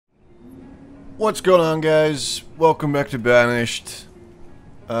What's going on, guys? Welcome back to Banished.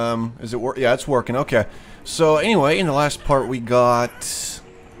 Is it work? Yeah, it's working. Okay. So anyway, in the last part we got,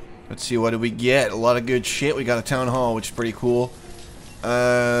 let's see, what did we get? A lot of good shit. We got a town hall, which is pretty cool.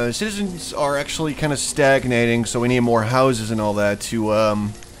 Citizens are actually kind of stagnating, so we need more houses and all that to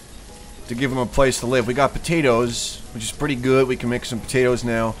give them a place to live. We got potatoes, which is pretty good. We can make some potatoes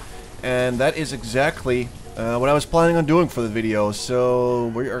now, and that is exactly what I was planning on doing for the video. So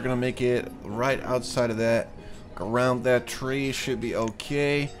we are gonna make it right outside of that, around that tree. Should be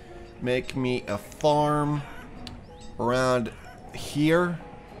okay. Make me a farm around here.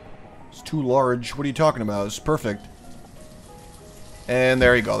 It's too large. What are you talking about? It's perfect. And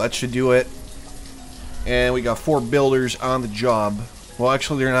there you go. That should do it. And we got 4 builders on the job. Well,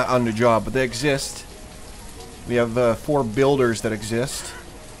 actually, they're not on the job, but they exist. We have 4 builders that exist.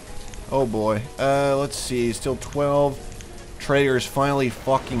 Oh boy. Let's see. Still 12. Trader's finally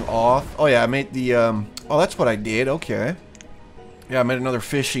fucking off. Oh yeah, I made the, oh, that's what I did. Okay. Yeah, I made another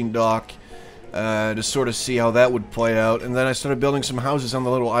fishing dock to sort of see how that would play out. And then I started building some houses on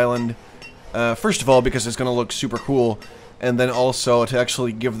the little island. First of all, because it's going to look super cool. And then also to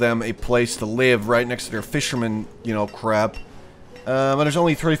actually give them a place to live right next to their fisherman, you know, crap. But there's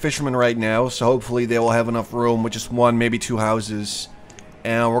only 3 fishermen right now, so hopefully they will have enough room with just 1, maybe 2 houses.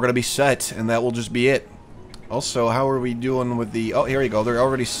 And we're going to be set, and that will just be it. Also, how are we doing with the... Oh, here you go. They're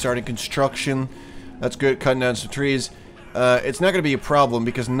already starting construction. That's good. Cutting down some trees. It's not going to be a problem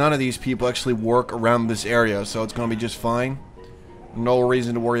because none of these people actually work around this area, so it's going to be just fine. No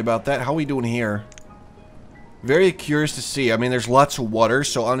reason to worry about that. How are we doing here? Very curious to see. I mean, there's lots of water,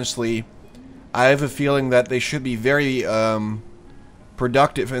 so honestly, I have a feeling that they should be very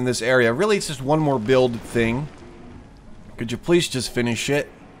productive in this area. Really, it's just one more build thing. Could you please just finish it?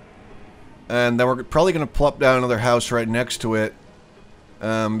 And then we're probably going to plop down another house right next to it.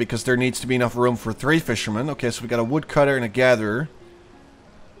 Because there needs to be enough room for 3 fishermen. Okay, so we got a woodcutter and a gatherer.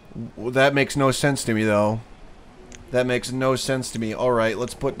 That makes no sense to me, though. That makes no sense to me. Alright,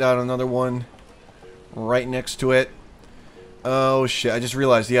 let's put down another one right next to it. Oh, shit. I just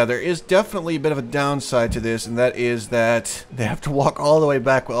realized, yeah, there is definitely a bit of a downside to this, and that is that they have to walk all the way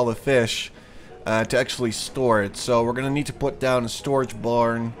back with all the fish to actually store it. So we're going to need to put down a storage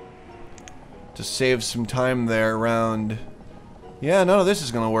barn to save some time there around... Yeah, none of this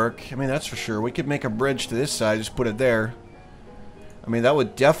is going to work. I mean, that's for sure. We could make a bridge to this side, just put it there. I mean, that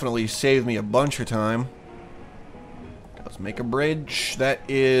would definitely save me a bunch of time. Let's make a bridge. That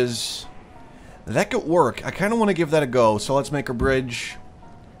could work. I kind of want to give that a go, so let's make a bridge.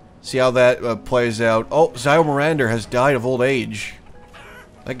 See how that plays out. Oh, Zio Miranda has died of old age.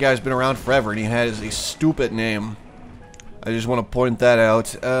 That guy's been around forever, and he has a stupid name. I just want to point that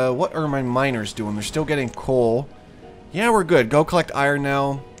out. What are my miners doing? They're still getting coal. Yeah, we're good. Go collect iron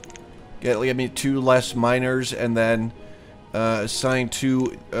now. Get me 2 less miners, and then assign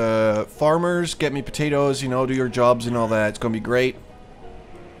 2 farmers. Get me potatoes, you know, do your jobs and all that. It's going to be great.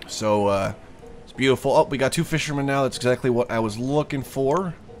 So, it's beautiful. Oh, we got 2 fishermen now. That's exactly what I was looking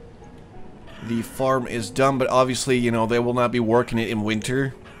for. The farm is done, but obviously, you know, they will not be working it in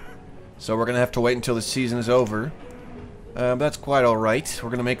winter. So we're going to have to wait until the season is over. That's quite alright. We're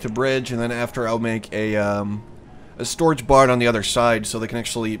going to make the bridge, and then after I'll make a storage barn on the other side so they can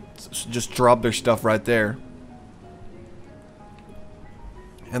actually just drop their stuff right there.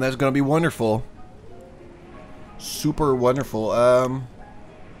 And that's going to be wonderful. Super wonderful.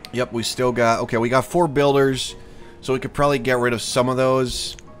 Yep, we still got... Okay, we got 4 builders, so we could probably get rid of some of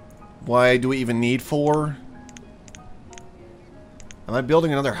those. Why do we even need 4? Am I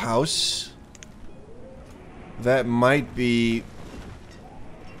building another house? That might be...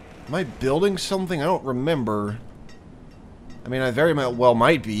 Am I building something? I don't remember. I mean, I very well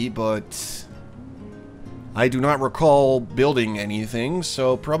might be, but... I do not recall building anything,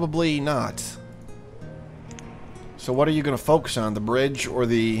 so probably not. So what are you going to focus on? The bridge or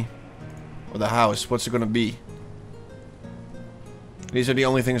the house? What's it going to be? These are the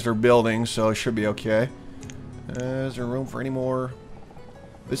only things they're building, so it should be okay. Is there room for any more?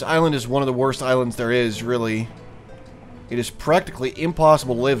 This island is one of the worst islands there is, really. It is practically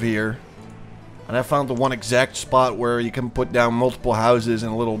impossible to live here. And I found the one exact spot where you can put down multiple houses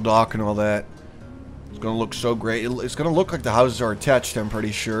and a little dock and all that. It's going to look so great. It's going to look like the houses are attached, I'm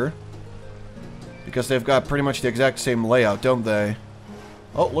pretty sure. Because they've got pretty much the exact same layout, don't they?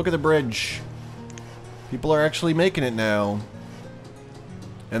 Oh, look at the bridge. People are actually making it now.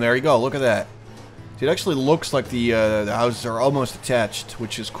 And there you go, look at that. See, it actually looks like the houses are almost attached,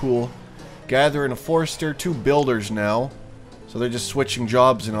 which is cool. Gatherer and a forester, 2 builders now. So they're just switching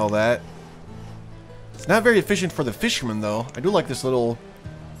jobs and all that. It's not very efficient for the fishermen, though. I do like this little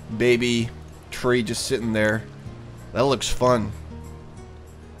baby tree just sitting there. That looks fun.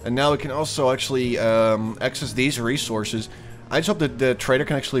 And now we can also actually access these resources. I just hope that the trader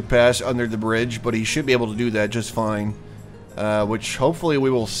can actually pass under the bridge, but he should be able to do that just fine. Which hopefully we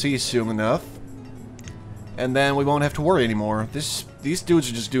will see soon enough. And then we won't have to worry anymore. These dudes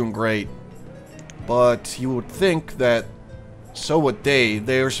are just doing great. But you would think that, so would they.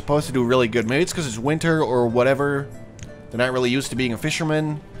 They are supposed to do really good. Maybe it's because it's winter or whatever. They're not really used to being a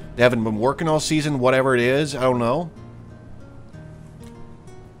fisherman. They haven't been working all season, whatever it is. I don't know.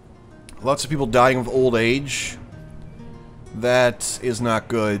 Lots of people dying of old age. That is not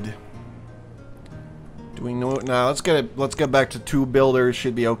good. Do we know it now? Let's get back to 2 builders.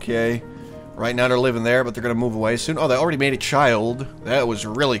 Should be okay. Right now they're living there, but they're gonna move away soon. Oh, they already made a child. That was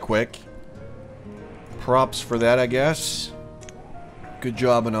really quick. Props for that, I guess. Good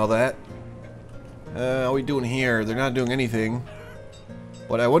job and all that. What are we doing here? They're not doing anything.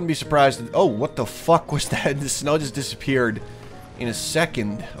 But I wouldn't be surprised. Oh, what the fuck was that? The snow just disappeared in a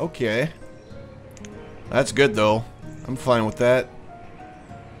second. Okay. That's good, though. I'm fine with that.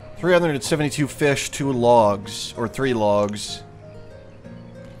 372 fish, 2 logs. Or 3 logs.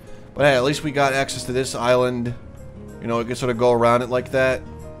 But hey, at least we got access to this island. You know, we can sort of go around it like that.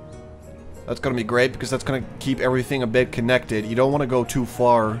 That's going to be great because that's going to keep everything a bit connected. You don't want to go too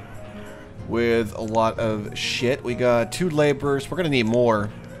far with a lot of shit. We got 2 laborers. We're going to need more.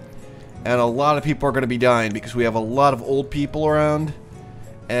 And a lot of people are going to be dying because we have a lot of old people around.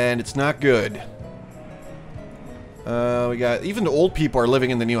 And it's not good. We got... Even the old people are living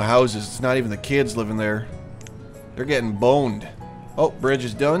in the new houses. It's not even the kids living there. They're getting boned. Oh, bridge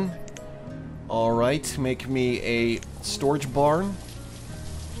is done. Alright, make me a storage barn.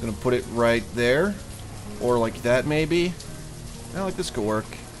 Just gonna put it right there. Or like that, maybe. I like this could work.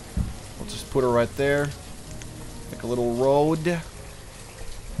 We'll just put it right there. Make a little road.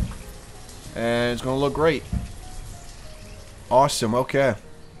 And it's gonna look great. Awesome, okay.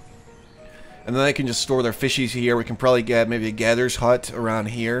 And then they can just store their fishies here. We can probably get maybe a gatherer's hut around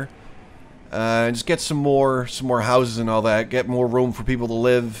here. And just get some more houses and all that. Get more room for people to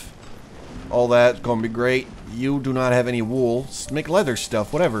live. All that's gonna be great. You do not have any wool. Just make leather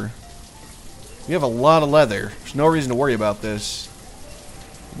stuff, whatever. We have a lot of leather. There's no reason to worry about this.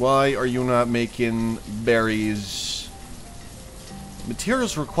 Why are you not making berries?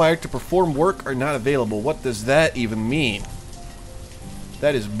 Materials required to perform work are not available. What does that even mean?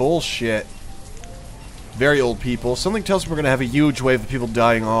 That is bullshit. Very old people. Something tells me we're going to have a huge wave of people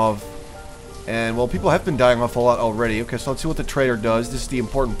dying off. And, well, people have been dying off a lot already. Okay, so let's see what the trader does. This is the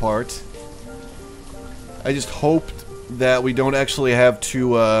important part. I just hoped that we don't actually have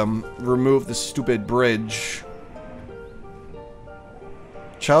to remove the stupid bridge.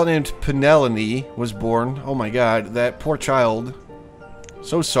 Child named Penelope was born. Oh my god, that poor child.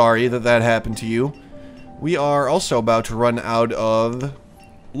 So sorry that that happened to you. We are also about to run out of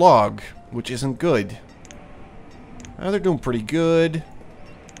log, which isn't good. They're doing pretty good.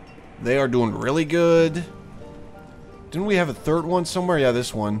 They are doing really good. Didn't we have a third one somewhere? Yeah,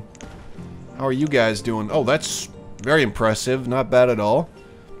 this one. How are you guys doing? Oh, that's very impressive. Not bad at all.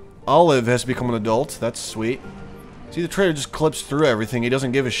 Olive has become an adult. That's sweet. See, the trader just clips through everything. He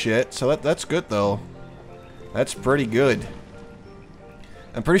doesn't give a shit. So that's good, though. That's pretty good.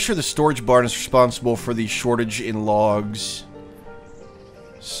 I'm pretty sure the storage barn is responsible for the shortage in logs.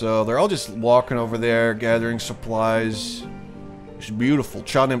 So they're all just walking over there, gathering supplies. It's beautiful.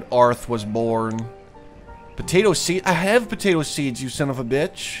 Child named Arth was born. Potato seed. I have potato seeds, you son of a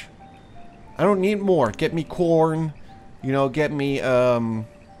bitch. I don't need more. Get me corn. You know, get me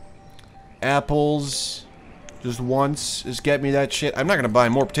apples. Just once. Just get me that shit. I'm not going to buy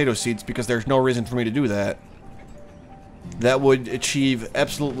more potato seeds because there's no reason for me to do that. That would achieve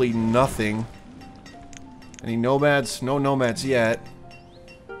absolutely nothing. Any nomads? No nomads yet.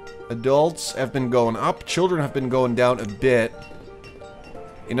 Adults have been going up. Children have been going down a bit.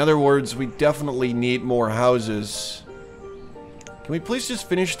 In other words, we definitely need more houses. Can we please just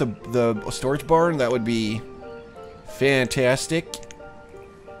finish the storage barn? That would be fantastic.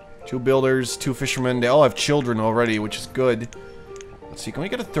 2 builders, 2 fishermen. They all have children already, which is good. Let's see, can we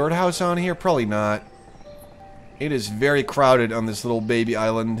get a third house on here? Probably not. It is very crowded on this little baby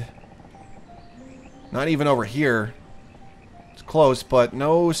island. Not even over here. It's close, but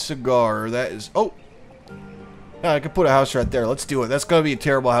no cigar. That is... Oh! Yeah, I could put a house right there. Let's do it. That's gonna be a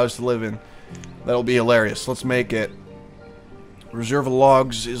terrible house to live in. That'll be hilarious. Let's make it. Reserve of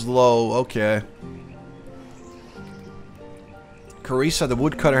logs is low. Okay. Carissa, the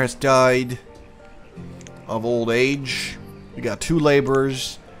woodcutter, has died of old age. We got 2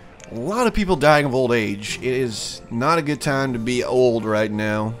 laborers. A lot of people dying of old age. It is not a good time to be old right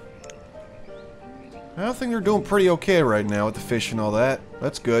now. I think they're doing pretty okay right now with the fish and all that.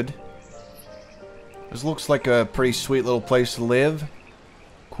 That's good. This looks like a pretty sweet little place to live.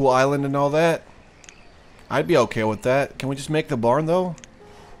 Cool island and all that. I'd be okay with that. Can we just make the barn though?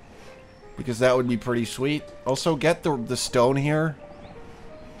 Because that would be pretty sweet. Also, get the stone here.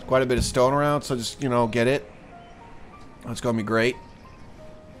 There's quite a bit of stone around, so just, you know, get it. That's gonna be great.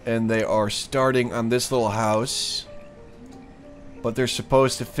 And they are starting on this little house. But they're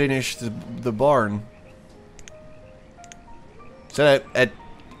supposed to finish the barn. So at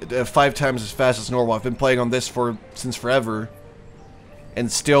 5 times as fast as normal. I've been playing on this since forever.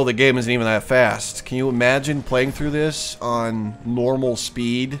 And still the game isn't even that fast. Can you imagine playing through this on normal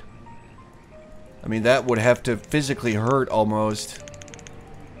speed? I mean, that would have to physically hurt almost.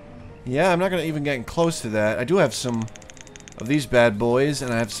 Yeah, I'm not gonna even get close to that. I do have some of these bad boys,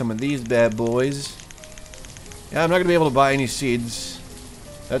 and I have some of these bad boys. Yeah, I'm not gonna be able to buy any seeds.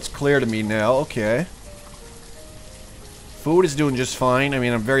 That's clear to me now. Okay. Food is doing just fine. I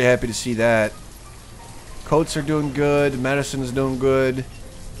mean, I'm very happy to see that. Coats are doing good. Medicine's doing good.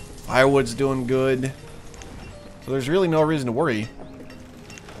 Firewood's doing good. So there's really no reason to worry.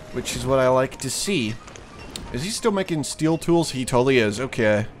 Which is what I like to see. Is he still making steel tools? He totally is.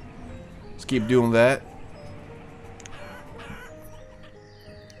 Okay. Let's keep doing that.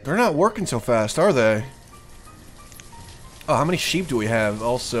 They're not working so fast, are they? Oh, how many sheep do we have?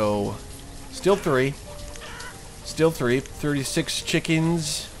 Also, still 3. Still 3. 36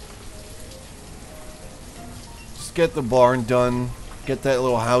 chickens. Just get the barn done. Get that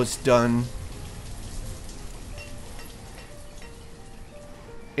little house done.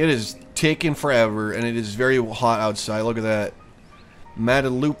 It is taking forever, and it is very hot outside. Look at that.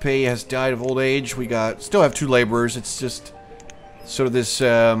 Madalupe has died of old age. We still have 2 laborers. It's just sort of this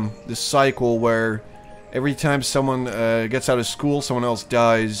this cycle where every time someone gets out of school, someone else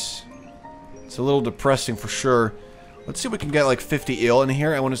dies. It's a little depressing for sure. Let's see if we can get like 50 ill in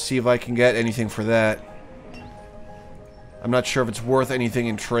here. I want to see if I can get anything for that. I'm not sure if it's worth anything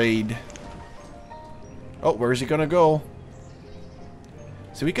in trade. Oh, where is he gonna go?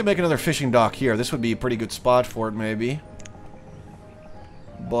 So we could make another fishing dock here. This would be a pretty good spot for it, maybe.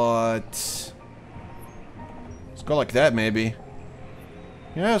 But let's go like that, maybe.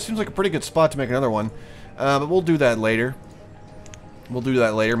 Yeah, it seems like a pretty good spot to make another one. But we'll do that later. We'll do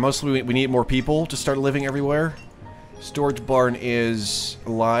that later. Mostly we need more people to start living everywhere. Storage barn is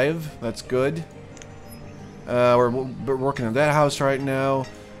alive. That's good. We're working on that house right now.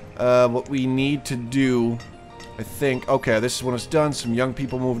 What we need to do, I think... Okay, this is when it's done. Some young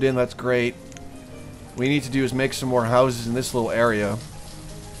people moved in. That's great. What we need to do is make some more houses in this little area.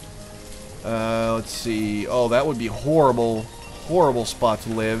 Let's see. Oh, that would be horrible. Horrible spot to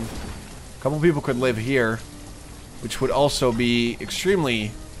live. A couple people could live here, which would also be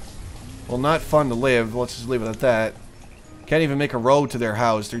extremely, well, not fun to live. Let's just leave it at that. Can't even make a road to their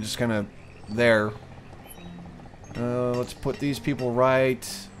house. They're just kind of there. Let's put these people right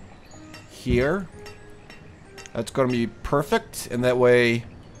here. That's going to be perfect. And that way,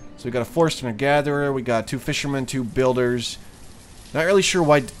 so we got a forester and a gatherer. We got 2 fishermen, 2 builders. Not really sure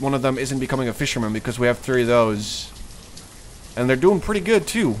why one of them isn't becoming a fisherman, because we have 3 of those. And they're doing pretty good,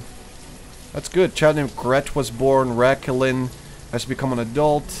 too. That's good. Child named Gret was born. Rakelin has become an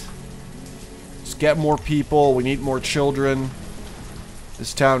adult. Let's get more people. We need more children.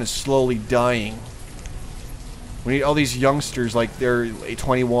 This town is slowly dying. We need all these youngsters, like they're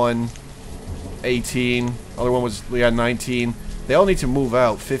 21, 18. Other one was 19. They all need to move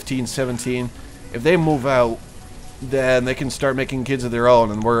out. 15, 17. If they move out, then they can start making kids of their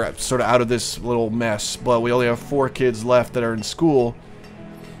own, and we're sort of out of this little mess. But we only have 4 kids left that are in school,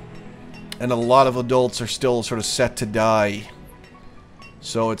 and a lot of adults are still sort of set to die.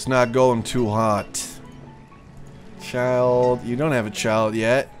 So it's not going too hot. Child, you don't have a child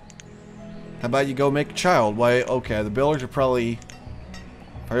yet. How about you go make a child? Why? Okay, the builders are probably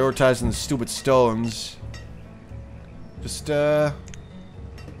prioritizing the stupid stones. Just should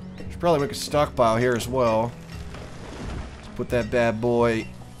probably make a stockpile here as well. Put that bad boy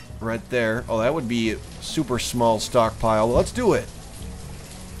right there. Oh, that would be a super small stockpile. Let's do it.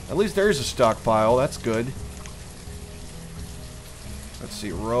 At least there's a stockpile. That's good. Let's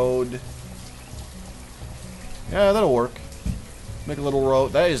see. Road. Yeah, that'll work. Make a little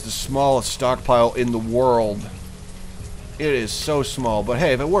road. That is the smallest stockpile in the world. It is so small. But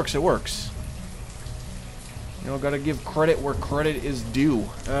hey, if it works, it works. You know, gotta give credit where credit is due.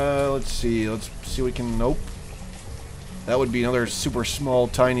 Let's see. Let's see if we can... Nope. That would be another super small,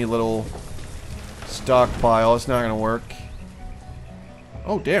 tiny little stockpile. It's not gonna work.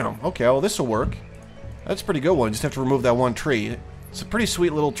 Oh, damn. Okay, well, this will work. That's a pretty good one. Just have to remove that one tree. It's a pretty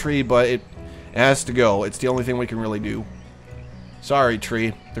sweet little tree, but It has to go. It's the only thing we can really do. Sorry,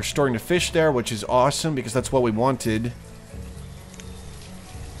 tree. They're storing the fish there, which is awesome because that's what we wanted.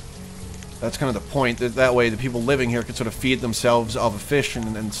 That's kind of the point. That way the people living here can sort of feed themselves off of fish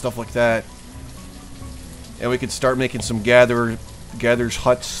and stuff like that. And we could start making some gatherers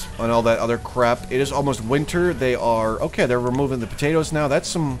huts and all that other crap. It is almost winter. They are... Okay, they're removing the potatoes now. That's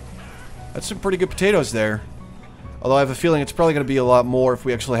some pretty good potatoes there. Although I have a feeling it's probably going to be a lot more if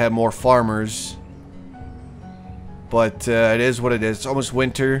we actually have more farmers. But it is what it is. It's almost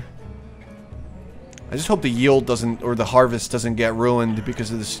winter. I just hope the yield doesn't, or the harvest doesn't get ruined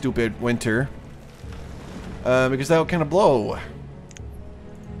because of the stupid winter. Because that would kind of blow.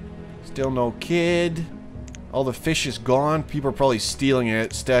 Still no kid. All the fish is gone. People are probably stealing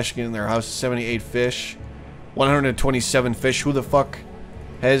it, stashing it in their house. 78 fish. 127 fish. Who the fuck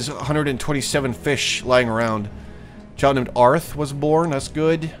has 127 fish lying around? A child named Arth was born. That's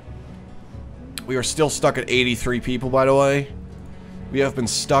good. We are still stuck at 83 people, by the way. We have been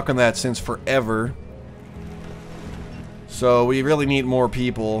stuck on that since forever. So we really need more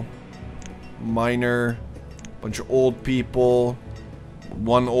people. Minor, bunch of old people,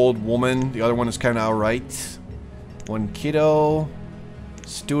 one old woman. The other one is kind of alright. One kiddo,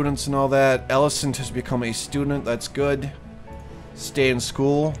 students and all that. Ellison has become a student. That's good. Stay in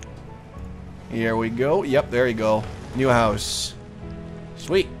school. Here we go. Yep, there you go. New house.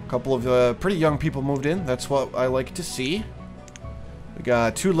 Sweet. A couple of pretty young people moved in. That's what I like to see. We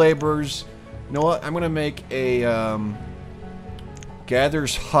got 2 laborers. You know what? I'm going to make a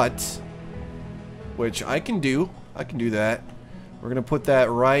gatherer's hut, which I can do. I can do that. We're going to put that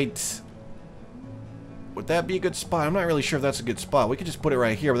right... Would that be a good spot? I'm not really sure if that's a good spot. We could just put it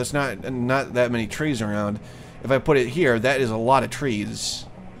right here, but there's not that many trees around. If I put it here, that is a lot of trees.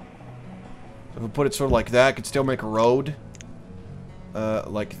 So if I put it sort of like that, I could still make a road.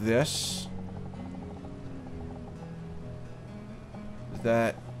 Like this.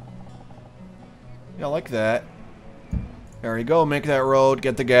 That. Yeah, like that. There we go. Make that road.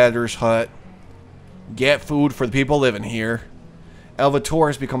 Get the gatherer's hut. Get food for the people living here. Elvator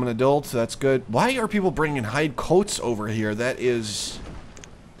has become an adult. So that's good. Why are people bringing hide coats over here? That is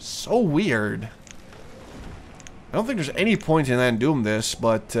so weird. I don't think there's any point in that doing this,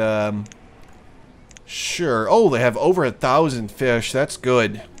 but sure. Oh, they have over 1,000 fish. That's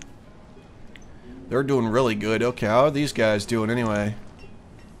good. They're doing really good. Okay, how are these guys doing anyway?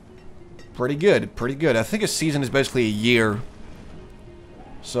 Pretty good. Pretty good. I think a season is basically a year.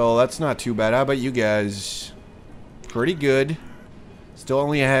 So that's not too bad. How about you guys? Pretty good. Still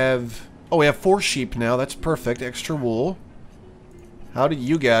only have... Oh, we have 4 sheep now. That's perfect. Extra wool. How did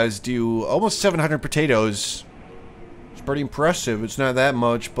you guys do? Almost 700 potatoes. It's pretty impressive. It's not that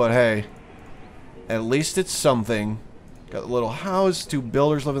much, but hey. At least it's something. Got a little house. 2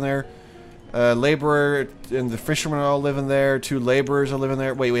 builders living there. Laborer and the fishermen are all living there. 2 laborers are living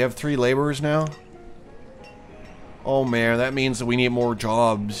there. Wait, we have 3 laborers now? Oh man, that means that we need more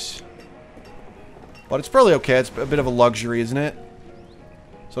jobs. But it's probably okay. It's a bit of a luxury, isn't it?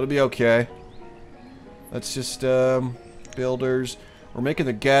 So it'll be okay. Let's just, builders. We're making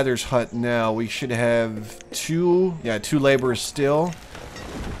the gatherer's hut now. We should have 2 laborers still.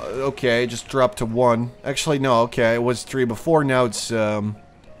 Okay, just dropped to 1. Actually, no, okay, it was 3 before. Now it's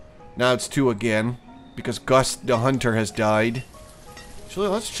 2 again. Because Gus the Hunter has died. Actually,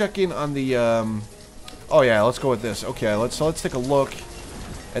 let's check in on the, oh yeah, let's go with this. Okay, let's take a look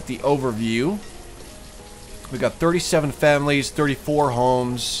at the overview. We got 37 families, 34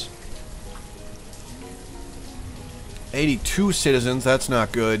 homes, 82 citizens. That's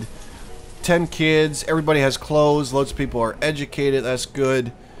not good. 10 kids. Everybody has clothes. Loads of people are educated. That's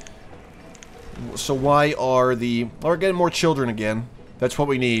good. So why are the... We're getting more children again. That's what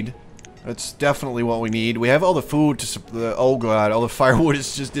we need. That's definitely what we need. We have all the food to... Oh god, all the firewood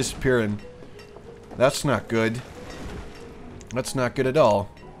is just disappearing. That's not good. That's not good at all.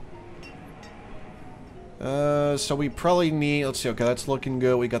 So we probably need... Let's see, okay, that's looking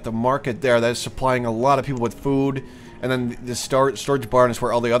good. We got the market there. That is supplying a lot of people with food. And then the storage barn is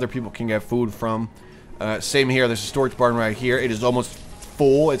where all the other people can get food from. Same here. There's a storage barn right here. It is almost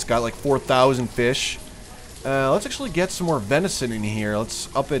full. It's got like 4,000 fish. Let's actually get some more venison in here.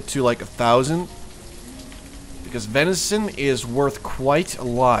 Let's up it to like 1,000. Because venison is worth quite a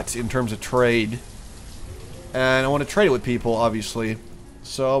lot in terms of trade. And I want to trade it with people, obviously.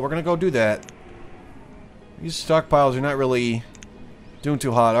 So we're going to go do that. These stockpiles are not really doing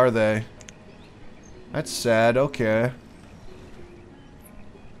too hot, are they? That's sad. Okay.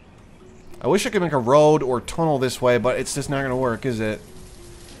 I wish I could make a road or tunnel this way, but it's just not going to work, is it?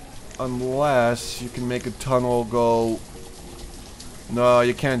 Unless you can make a tunnel go... No,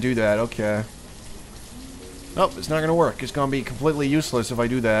 you can't do that. Okay. Nope, it's not going to work. It's going to be completely useless if I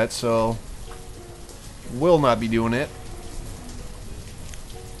do that, so... will not be doing it.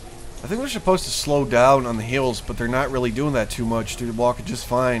 I think they're supposed to slow down on the hills, but they're not really doing that too much. They're walking just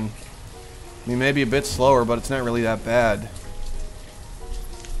fine. I mean, maybe a bit slower, but it's not really that bad.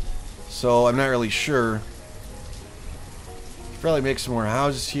 So, I'm not really sure. Probably make some more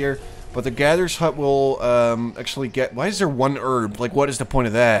houses here. But the gatherer's hut will actually get... why is there one herb? Like, what is the point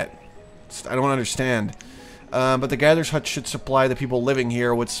of that? I don't understand. But the gatherer's hut should supply the people living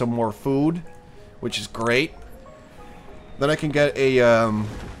here with some more food, which is great. Then I can get a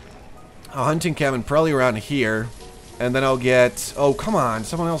hunting cabin probably around here. And then I'll get... oh, come on.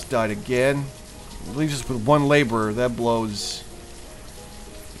 Someone else died again. Leaves us with one laborer. That blows.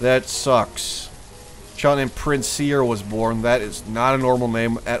 That sucks. A child named Prince Seer was born. That is not a normal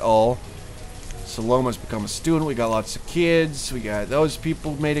name at all. Saloma's become a student. We got lots of kids. We got those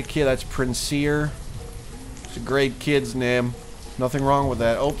people who made a kid. That's Prince Seer. It's a great kid's name. Nothing wrong with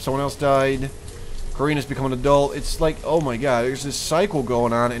that. Oh, someone else died. Karina's become an adult. It's like, oh my god, there's this cycle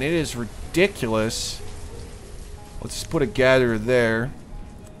going on, and it is ridiculous. Let's just put a gatherer there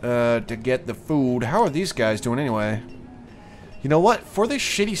to get the food. How are these guys doing anyway? You know what? For this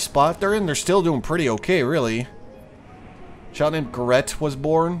shitty spot they're in, they're still doing pretty okay, really. A child named Garrett was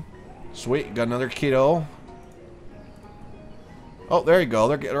born. Sweet, got another kiddo. Oh, there you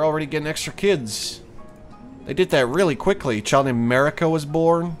go. They're already getting extra kids. They did that really quickly. A child named America was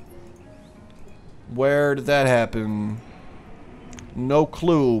born. Where did that happen? No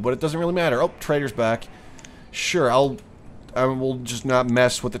clue, but it doesn't really matter. Oh, trader's back. Sure, I will just not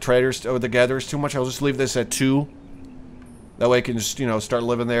mess with the traders or the gatherers too much. I'll just leave this at 2. That way I can just, you know, start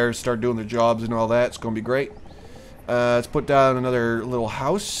living there, start doing the jobs and all that. It's going to be great. Let's put down another little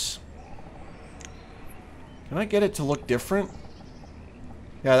house. Can I get it to look different?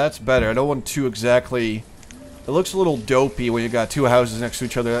 Yeah, that's better. I don't want to exactly... it looks a little dopey when you got 2 houses next to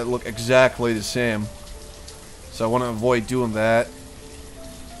each other that look exactly the same. So I want to avoid doing that.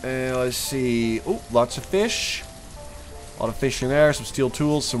 And let's see. Oh, lots of fish. A lot of fish in there. Some steel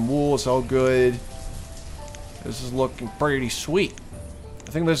tools, some wool. It's all good. This is looking pretty sweet.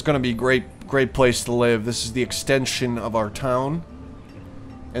 I think this is going to be a great place to live. This is the extension of our town.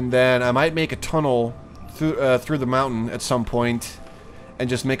 And then I might make a tunnel through the mountain at some point. And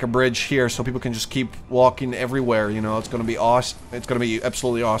just make a bridge here so people can just keep walking everywhere, you know. It's going to be awesome. It's going to be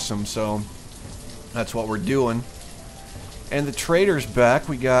absolutely awesome, so that's what we're doing. And the trader's back.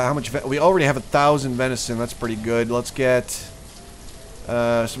 We got how much? We already have 1,000 venison. That's pretty good. Let's get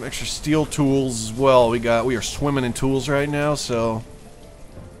some extra steel tools as well. We are swimming in tools right now, so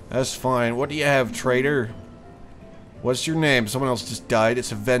that's fine. What do you have, trader? What's your name? Someone else just died.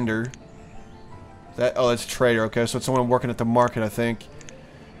 It's a vendor. Oh, that's a trader. Okay, so it's someone working at the market, I think.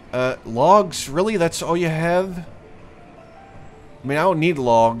 Logs? Really? That's all you have? I mean, I don't need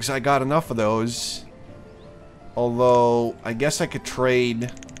logs. I got enough of those. Although, I guess I could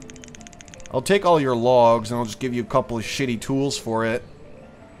trade. I'll take all your logs, and I'll just give you a couple of shitty tools for it.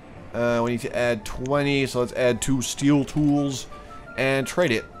 We need to add 20, so let's add 2 steel tools. And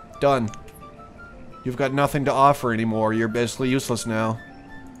trade it. Done. You've got nothing to offer anymore. You're basically useless now.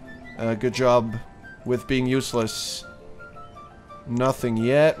 Good job with being useless. Nothing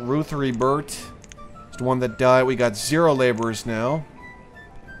yet. Ruth Rebert is the one that died. We got 0 laborers now.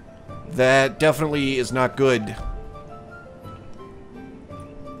 That definitely is not good.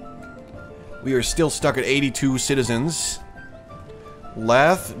 We are still stuck at 82 citizens.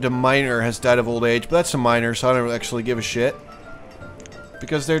 Lath, the miner, has died of old age, but that's a miner, so I don't actually give a shit.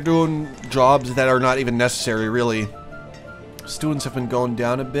 Because they're doing jobs that are not even necessary, really. Students have been going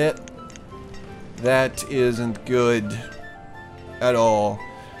down a bit. That isn't good at all.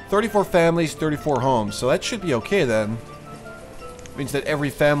 34 families, 34 homes, so that should be okay then. Means that every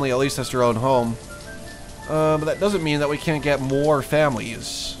family at least has their own home. But that doesn't mean that we can't get more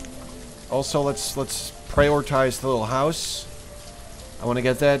families. Also, let's prioritize the little house. I want to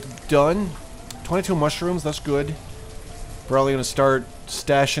get that done. 22 mushrooms, that's good. Probably going to start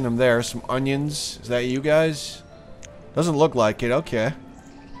stashing them there. Some onions. Is that you guys? Doesn't look like it. Okay.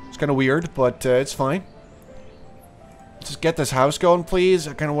 It's kind of weird, but it's fine. Let's just get this house going, please.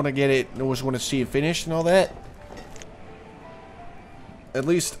 I kind of want to get it. I just want to see it finished and all that. At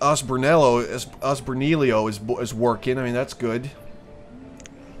least Osbernelio is working. I mean, that's good.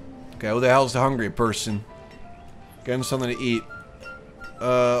 Okay, who the hell's the hungry person? Get him something to eat.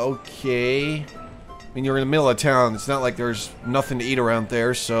 Okay. I mean, you're in the middle of town. It's not like there's nothing to eat around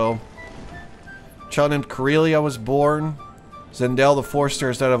there, so... Child named Corellia was born. Zendel the Forester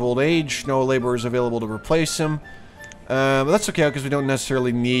is died of old age. No laborers available to replace him. But that's okay because we don't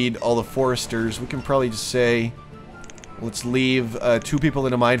necessarily need all the foresters. We can probably just say, let's leave 2 people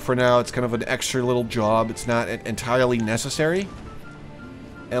in a mine for now. It's kind of an extra little job. It's not entirely necessary.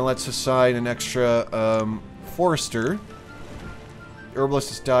 And let's assign an extra forester. Herbalist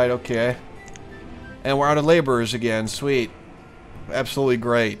has died, okay. And we're out of laborers again, sweet. Absolutely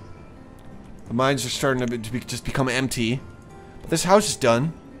great. The mines are starting to just become empty. But this house is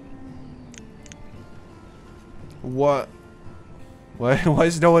done. What? Why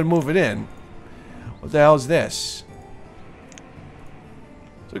is no one moving in? What the hell is this?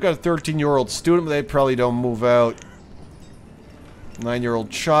 So we got a 13-year-old student, but they probably don't move out. 9-year-old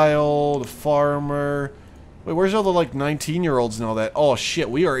child, a farmer. Wait, where's all the, like, 19-year-olds and all that? Oh, shit,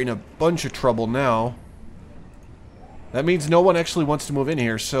 we are in a bunch of trouble now. That means no one actually wants to move in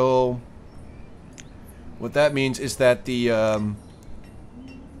here, so... What that means is that the,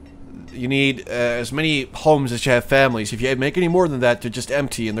 you need as many homes as you have families. If you make any more than that, they're just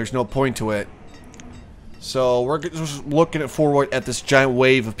empty, and there's no point to it. So, we're just looking forward at this giant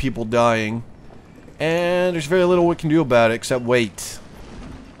wave of people dying. And there's very little we can do about it, except wait.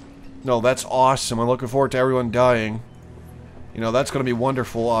 No, that's awesome. I'm looking forward to everyone dying. You know, that's going to be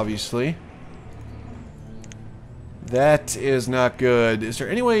wonderful, obviously. That is not good. Is there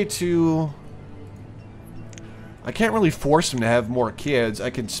any way to... I can't really force them to have more kids. I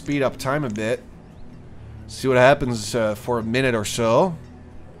can speed up time a bit. See what happens for a minute or so.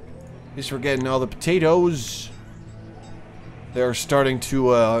 At least we're getting all the potatoes. They're starting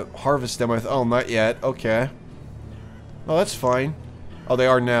to harvest them. Oh, not yet. Okay. Oh, that's fine. Oh, they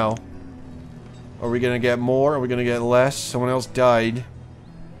are now. Are we going to get more? Are we going to get less? Someone else died.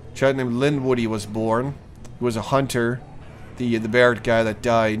 A child named Linwoody was born. He was a hunter. The Barrett guy that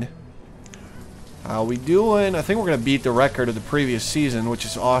died. How we doing? I think we're going to beat the record of the previous season, which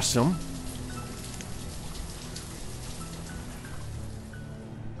is awesome.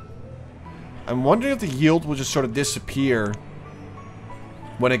 I'm wondering if the yield will just sort of disappear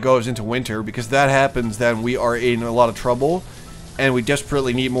when it goes into winter, because if that happens, then we are in a lot of trouble, and we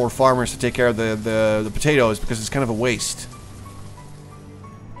desperately need more farmers to take care of the potatoes, because it's kind of a waste.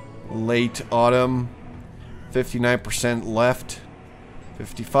 Late autumn, 59% left.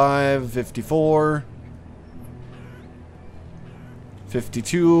 55, 54,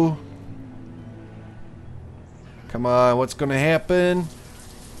 52. Come on, what's gonna happen?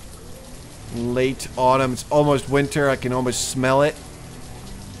 Late autumn, it's almost winter, I can almost smell it.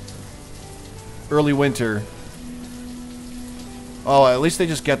 Early winter. Oh, at least they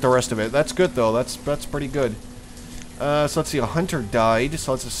just get the rest of it. That's good though, that's pretty good. So let's see, a hunter died,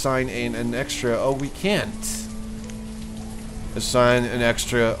 so let's assign an extra. Oh, we can't assign an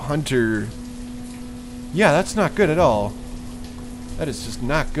extra hunter. Yeah, that's not good at all. That is just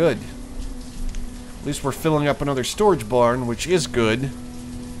not good. At least we're filling up another storage barn, which is good.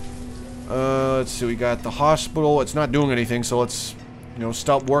 Let's see, we got the hospital. It's not doing anything, so let's, you know,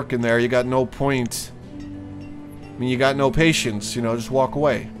 stop working there. You got no point. I mean, you got no patience, you know, just walk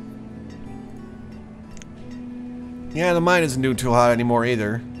away. Yeah, the mine isn't doing too hot anymore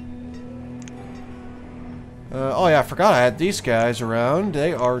either. Oh yeah, I forgot I had these guys around.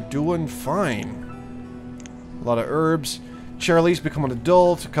 They are doing fine. A lot of herbs. Charlie's become an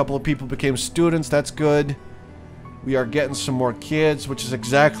adult. A couple of people became students. That's good. We are getting some more kids, which is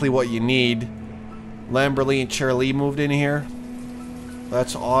exactly what you need. Lamberley and Charlie moved in here.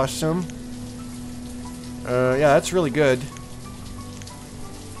 That's awesome. Yeah, that's really good.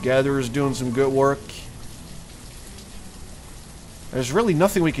 Gatherer's doing some good work. There's really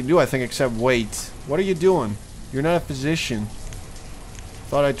nothing we can do, I think, except wait. What are you doing? You're not a physician.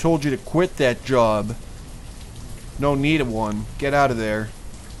 Thought I told you to quit that job. No need of one. Get out of there.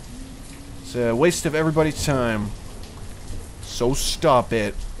 It's a waste of everybody's time. So stop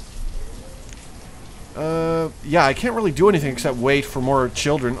it. Yeah, I can't really do anything except wait for more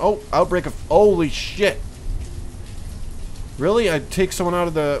children. Oh, outbreak of... Holy shit. Really? I'd take someone out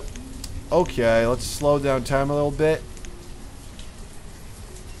of the... Okay, let's slow down time a little bit.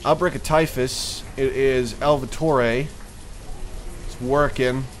 Outbreak of typhus. It is Alvatore. It's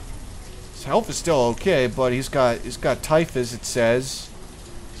working. His health is still okay, but he's got typhus, it says.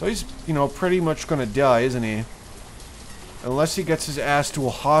 So he's, you know, pretty much gonna die, isn't he? Unless he gets his ass to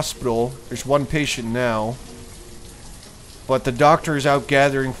a hospital. There's one patient now. But the doctor is out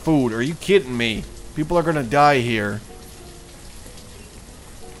gathering food. Are you kidding me? People are gonna die here.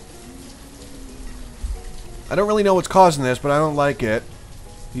 I don't really know what's causing this, but I don't like it.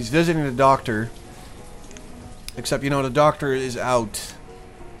 He's visiting the doctor. Except, you know, the doctor is out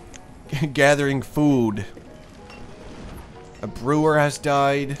gathering food. A brewer has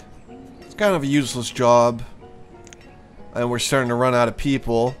died. It's kind of a useless job. And we're starting to run out of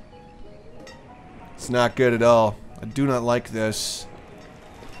people. It's not good at all. I do not like this.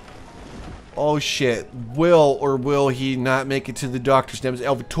 Oh shit. Will or will he not make it to the doctor's name is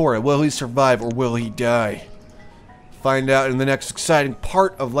El Vittoria. Will he survive or will he die? Find out in the next exciting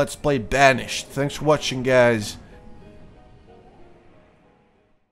part of Let's Play Banished. Thanks for watching, guys.